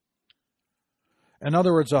 In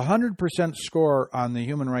other words, 100% score on the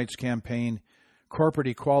Human Rights Campaign Corporate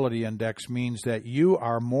Equality Index means that you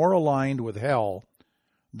are more aligned with hell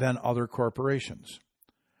than other corporations.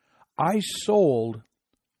 I sold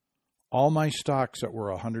all my stocks that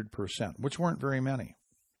were 100%, which weren't very many.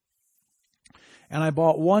 And I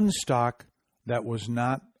bought one stock that was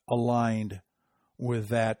not aligned with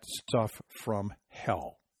that stuff from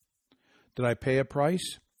hell. Did I pay a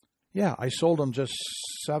price? Yeah, I sold them just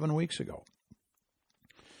 7 weeks ago.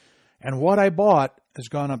 And what I bought has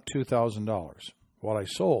gone up $2,000. What I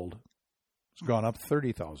sold has gone up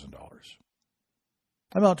 $30,000.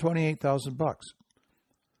 About $28,000.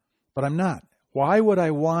 But I'm not. Why would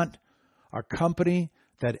I want a company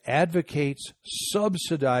that advocates,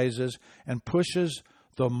 subsidizes, and pushes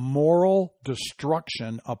the moral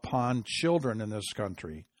destruction upon children in this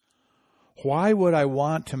country? Why would I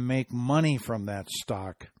want to make money from that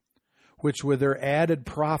stock, which with their added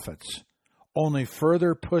profits only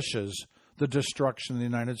further pushes the destruction of the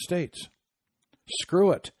United States?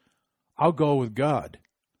 Screw it. I'll go with God,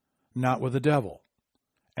 not with the devil.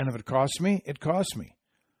 And if it costs me, it costs me.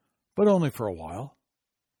 But only for a while.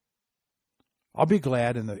 I'll be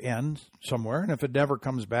glad in the end somewhere, and if it never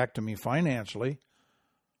comes back to me financially,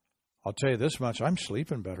 I'll tell you this much, I'm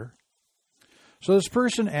sleeping better. So this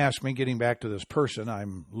person asked me, getting back to this person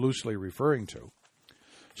I'm loosely referring to,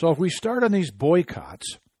 so if we start on these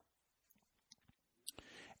boycotts,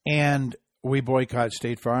 and we boycott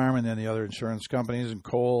State Farm and then the other insurance companies and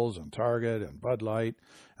Kohl's and Target and Bud Light,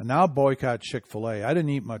 and now boycott Chick-fil-A. I didn't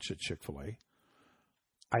eat much at Chick-fil-A.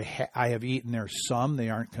 I have eaten there some. They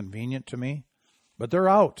aren't convenient to me. But they're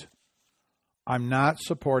out. I'm not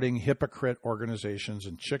supporting hypocrite organizations,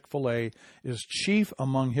 and Chick-fil-A is chief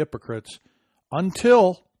among hypocrites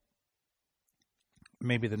until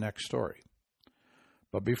maybe the next story.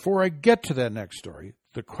 But before I get to that next story,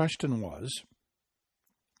 the question was,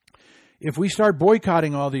 if we start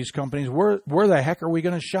boycotting all these companies, where the heck are we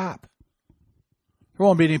going to shop? There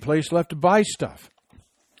won't be any place left to buy stuff.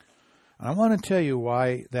 And I want to tell you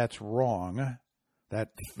why that's wrong, that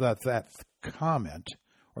comment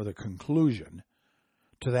or the conclusion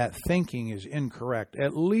to that thinking is incorrect,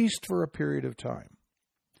 at least for a period of time.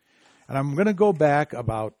 And I'm going to go back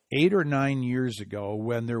about 8 or 9 years ago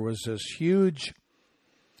when there was this huge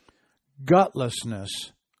gutlessness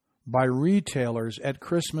by retailers at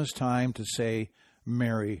Christmas time to say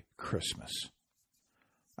Merry Christmas.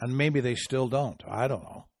 And maybe they still don't. I don't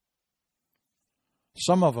know.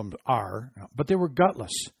 Some of them are, but they were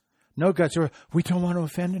gutless. No guts. We don't want to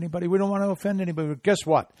offend anybody. We don't want to offend anybody. But guess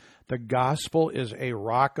what? The gospel is a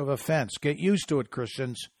rock of offense. Get used to it,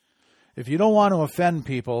 Christians. If you don't want to offend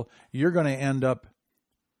people, you're going to end up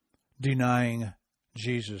denying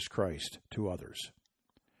Jesus Christ to others.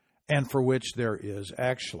 And for which there is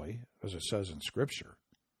actually, as it says in Scripture,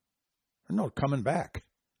 no coming back.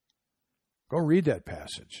 Go read that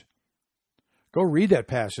passage. Go read that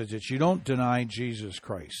passage that you don't deny Jesus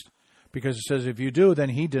Christ. Because it says if you do, then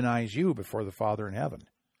he denies you before the Father in heaven.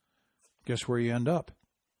 Guess where you end up?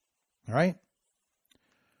 All right?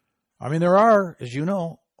 I mean, there are, as you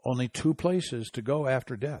know, only 2 places to go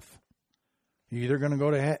after death. You're either going to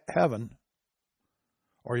go to heaven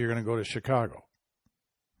or you're going to go to Chicago.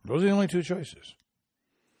 Those are the only 2 choices.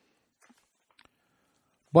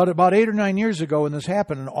 But about 8 or 9 years ago when this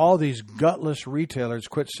happened, and all these gutless retailers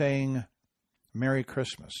quit saying Merry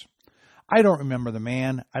Christmas. I don't remember the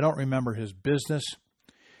man. I don't remember his business.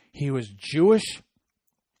 He was Jewish,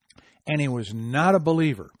 and he was not a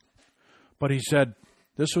believer. But he said,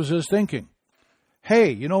 this was his thinking.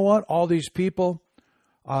 Hey, you know what? All these people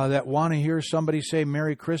that want to hear somebody say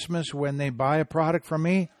Merry Christmas when they buy a product from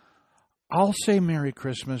me, I'll say Merry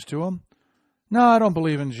Christmas to them. No, I don't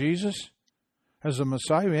believe in Jesus as a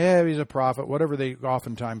Messiah. Yeah, he's a prophet, whatever they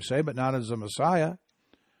oftentimes say, but not as a Messiah.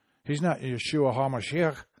 He's not Yeshua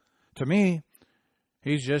HaMashiach to me.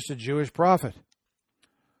 He's just a Jewish prophet.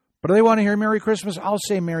 But do they want to hear Merry Christmas? I'll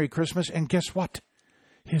say Merry Christmas. And guess what?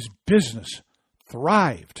 His business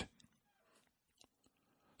thrived.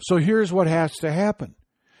 So here's what has to happen.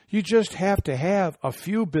 You just have to have a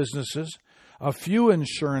few businesses, a few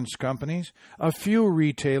insurance companies, a few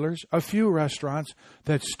retailers, a few restaurants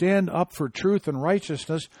that stand up for truth and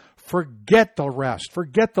righteousness. Forget the rest.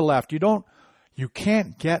 Forget the left. You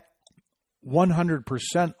can't get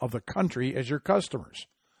 100% of the country as your customers.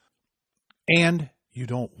 And you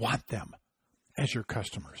don't want them as your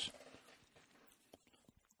customers.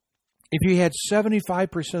 If you had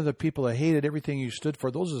 75% of the people that hated everything you stood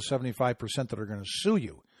for, those are the 75% that are going to sue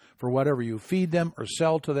you for whatever you feed them or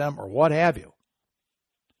sell to them or what have you.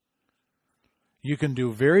 You can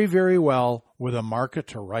do very, very well with a market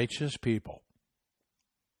to righteous people.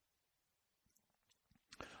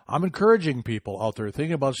 I'm encouraging people out there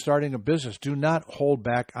thinking about starting a business. Do not hold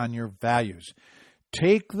back on your values.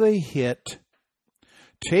 Take the hit.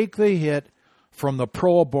 Take the hit from the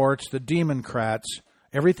pro-aborts, the Democrats,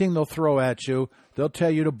 everything they'll throw at you. They'll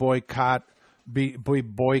tell you to boycott, be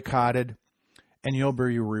boycotted, and you'll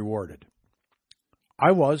be rewarded.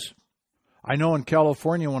 I know in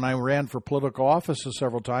California when I ran for political offices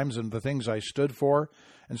several times and the things I stood for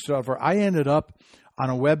and stuff, I ended up on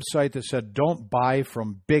a website that said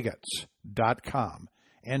don'tbuyfrombigots.com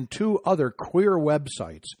and 2 other queer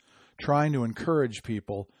websites trying to encourage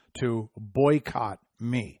people to boycott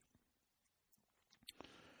me.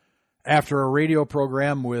 After a radio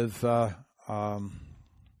program with, I can't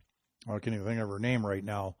even think of her name right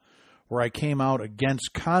now, where I came out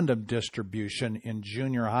against condom distribution in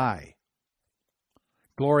junior high.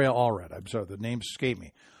 Gloria Allred. I'm sorry, the name escaped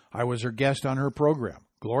me. I was her guest on her program.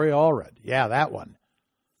 Gloria Allred. Yeah, that one.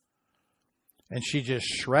 And she just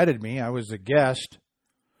shredded me. I was the guest.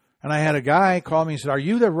 And I had a guy call me and said, Are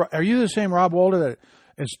you the same Rob Walder that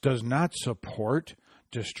does not support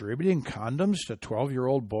distributing condoms to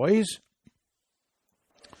 12-year-old boys?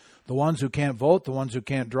 The ones who can't vote, the ones who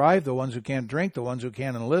can't drive, the ones who can't drink, the ones who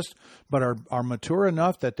can't enlist, but are mature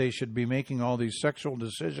enough that they should be making all these sexual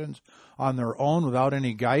decisions on their own without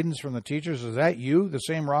any guidance from the teachers. Is that you, the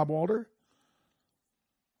same Rob Walder?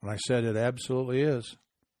 And I said, it absolutely is.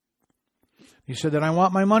 He said, then I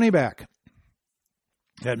want my money back.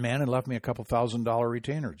 That man had left me a couple $1,000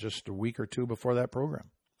 retainer just a week or 2 before that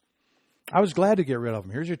program. I was glad to get rid of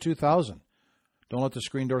him. Here's your $2,000. Don't let the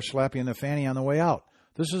screen door slap you in the fanny on the way out.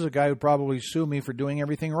 This is a guy who'd probably sue me for doing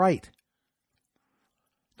everything right.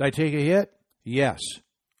 Did I take a hit? Yes.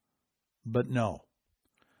 But no.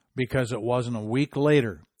 Because it wasn't a week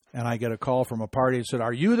later, and I get a call from a party that said,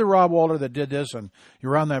 are you the Rob Walder that did this and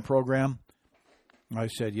you're on that program? I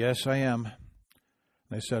said, yes, I am.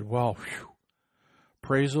 They said, well, whew,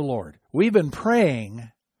 praise the Lord. We've been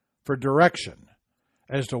praying for direction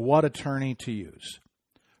as to what attorney to use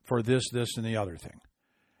for this, and the other thing.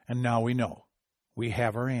 And now we know. We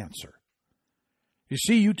have our answer. You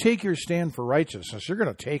see, you take your stand for righteousness, you're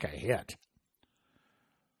going to take a hit.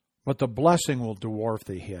 But the blessing will dwarf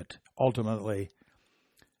the hit, ultimately.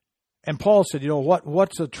 And Paul said,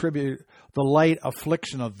 what's the light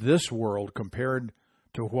affliction of this world compared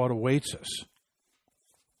to what awaits us?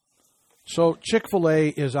 So Chick-fil-A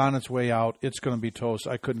is on its way out. It's going to be toast.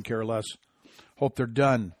 I couldn't care less. Hope they're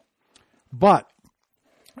done. But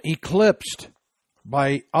eclipsed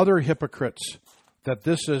by other hypocrites, that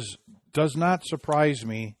this does not surprise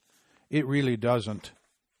me. It really doesn't.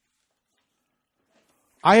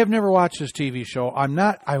 I have never watched this TV show. I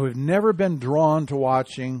have never been drawn to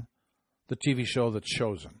watching the TV show The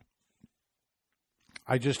Chosen.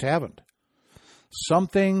 I just haven't.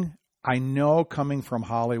 Something I know coming from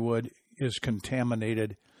Hollywood is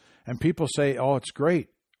contaminated, and people say, oh, it's great.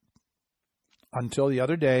 Until the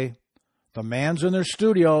other day, the man's in their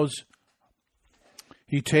studios.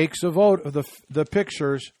 He takes a vote of the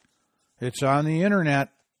pictures. It's on the internet.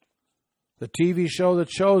 The TV show The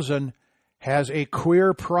Chosen has a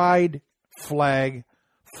queer pride flag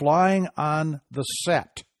flying on the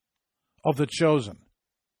set of The Chosen.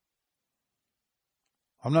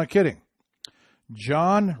 I'm not kidding.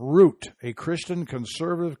 John Root, a Christian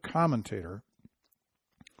conservative commentator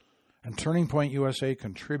and Turning Point USA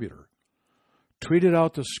contributor, tweeted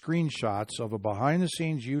out the screenshots of a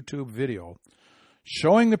behind-the-scenes YouTube video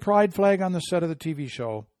showing the pride flag on the set of the TV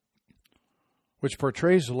show, which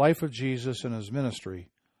portrays the life of Jesus and his ministry,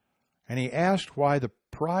 and he asked why the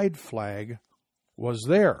pride flag was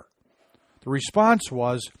there. The response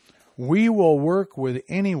was, we will work with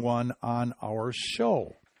anyone on our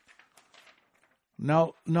show.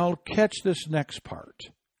 Now catch this next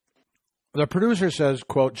part. The producer says,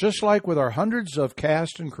 quote, just like with our hundreds of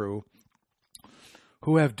cast and crew,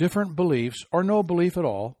 who have different beliefs or no belief at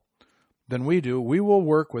all than we do, we will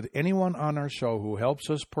work with anyone on our show who helps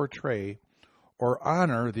us portray or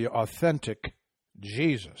honor the authentic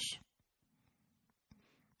Jesus.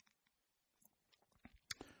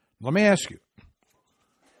 Let me ask you,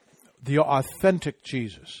 the authentic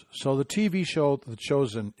Jesus. So the TV show, The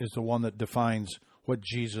Chosen, is the one that defines what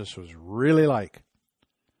Jesus was really like.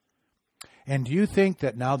 And do you think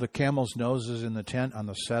that now the camel's nose is in the tent on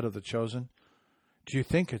the set of The Chosen? Do you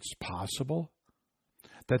think it's possible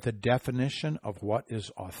that the definition of what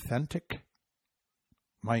is authentic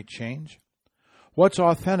might change? What's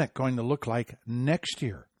authentic going to look like next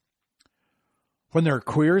year? When there are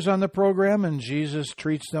queers on the program and Jesus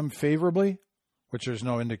treats them favorably, which there's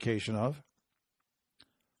no indication of.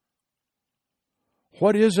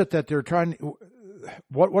 What is it that they're trying to,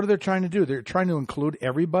 what are they trying to do? They're trying to include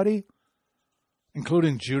everybody,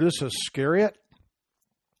 including Judas Iscariot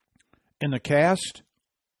in the cast.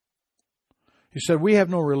 He said, we have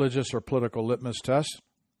no religious or political litmus test.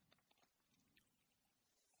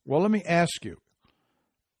 Well, let me ask you,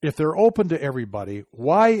 if they're open to everybody,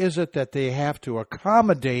 why is it that they have to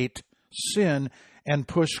accommodate sin and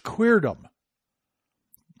push queerdom?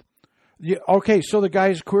 Okay, so the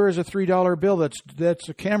guy's queer as a $3 bill. That's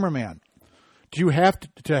a cameraman. Do you have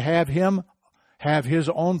to have him have his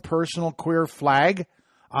own personal queer flag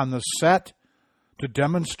on the set to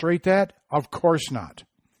demonstrate that? Of course not.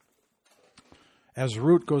 As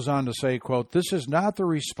Root goes on to say, quote, this is not the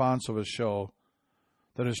response of a show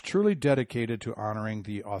that is truly dedicated to honoring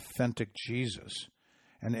the authentic Jesus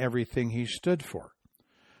and everything he stood for.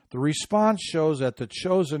 The response shows that The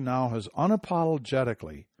Chosen now is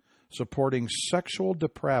unapologetically supporting sexual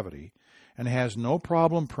depravity and has no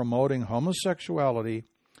problem promoting homosexuality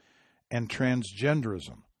and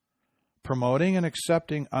transgenderism. Promoting and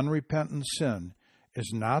accepting unrepentant sin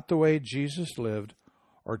is not the way Jesus lived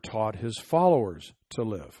or taught his followers to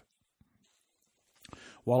live.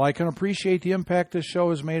 While I can appreciate the impact this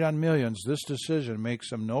show has made on millions, this decision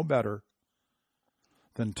makes them no better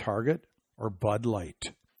than Target or Bud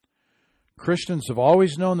Light. Christians have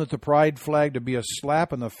always known that the pride flag to be a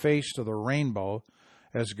slap in the face to the rainbow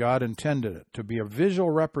as God intended it, to be a visual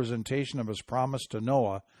representation of his promise to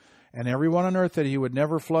Noah and everyone on earth that he would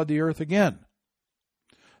never flood the earth again.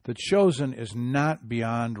 The Chosen is not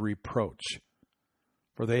beyond reproach,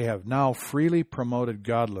 for they have now freely promoted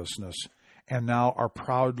godlessness and now are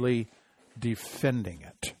proudly defending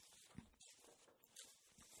it.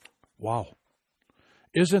 Wow.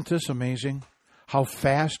 Isn't this amazing? How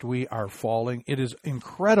fast we are falling. It is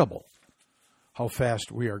incredible how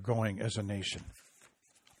fast we are going as a nation.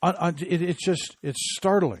 It's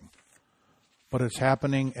startling. But it's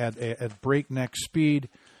happening at breakneck speed.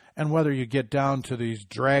 And whether you get down to these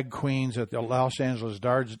drag queens at the Los Angeles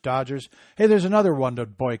Dodgers, hey, there's another one to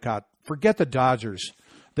boycott. Forget the Dodgers.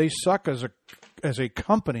 They suck as a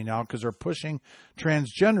company now because they're pushing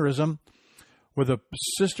transgenderism. With the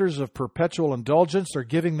Sisters of Perpetual Indulgence, they're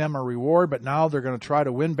giving them a reward, but now they're going to try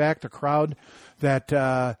to win back the crowd that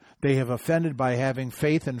they have offended by having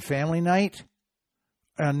Faith and Family Night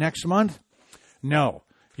next month. No,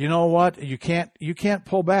 you know what? You can't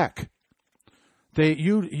pull back.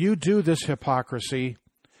 You do this hypocrisy,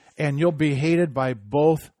 and you'll be hated by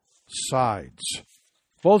both sides.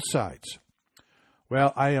 Both sides.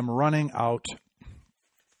 Well, I am running out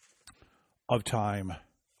of time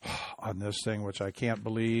on this thing, which I can't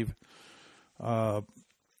believe. I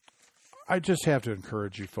just have to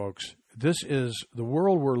encourage you folks. This is the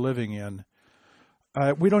world we're living in.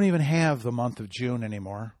 We don't even have the month of June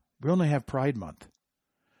anymore. We only have Pride Month.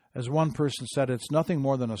 As one person said, it's nothing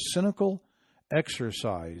more than a cynical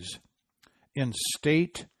exercise in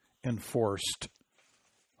state-enforced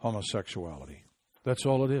homosexuality. That's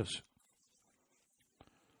all it is.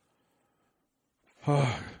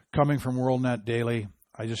 Coming from WorldNet Daily,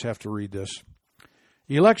 I just have to read this.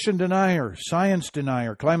 Election denier, science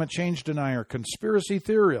denier, climate change denier, conspiracy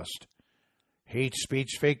theorist, hate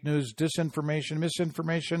speech, fake news, disinformation,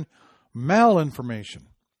 misinformation, malinformation.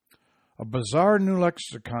 A bizarre new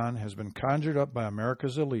lexicon has been conjured up by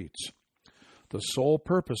America's elites, the sole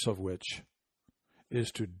purpose of which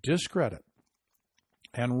is to discredit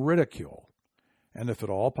and ridicule, and if at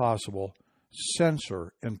all possible,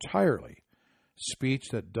 censor entirely speech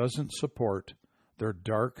that doesn't support their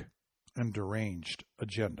dark and deranged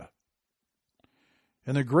agenda.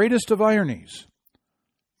 In the greatest of ironies,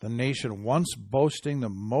 the nation once boasting the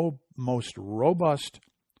most robust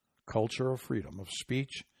culture of freedom of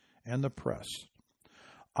speech and the press,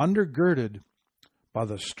 undergirded by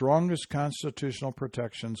the strongest constitutional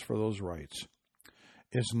protections for those rights,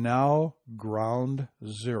 is now ground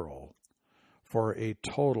zero for a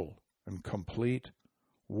total and complete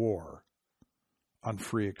war on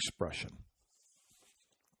free expression.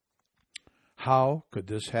 How could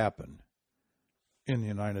this happen in the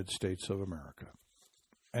United States of America?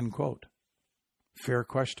 End quote. Fair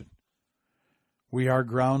question. We are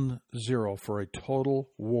ground zero for a total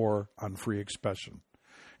war on free expression,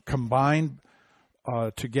 combined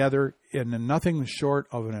together in nothing short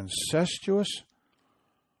of an incestuous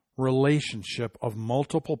relationship of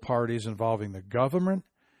multiple parties involving the government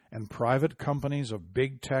and private companies of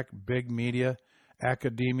big tech, big media,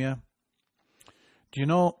 academia. Do you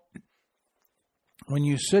know, when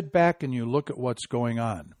you sit back and you look at what's going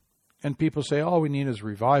on, and people say, all we need is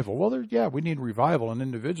revival. Well, we need revival in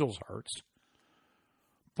individuals' hearts.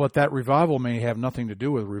 But that revival may have nothing to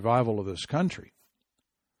do with revival of this country.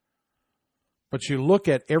 But you look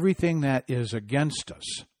at everything that is against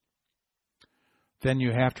us, then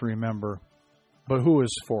you have to remember, but who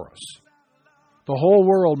is for us? The whole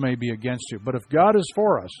world may be against you, but if God is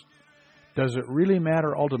for us, does it really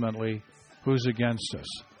matter ultimately who's against us?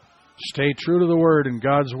 Stay true to the Word and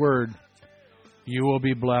God's Word. You will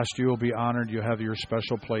be blessed. You will be honored. You have your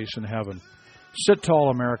special place in heaven. Sit tall,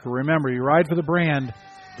 America. Remember, you ride for the brand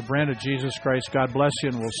of Jesus Christ. God bless you,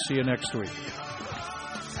 and we'll see you next week.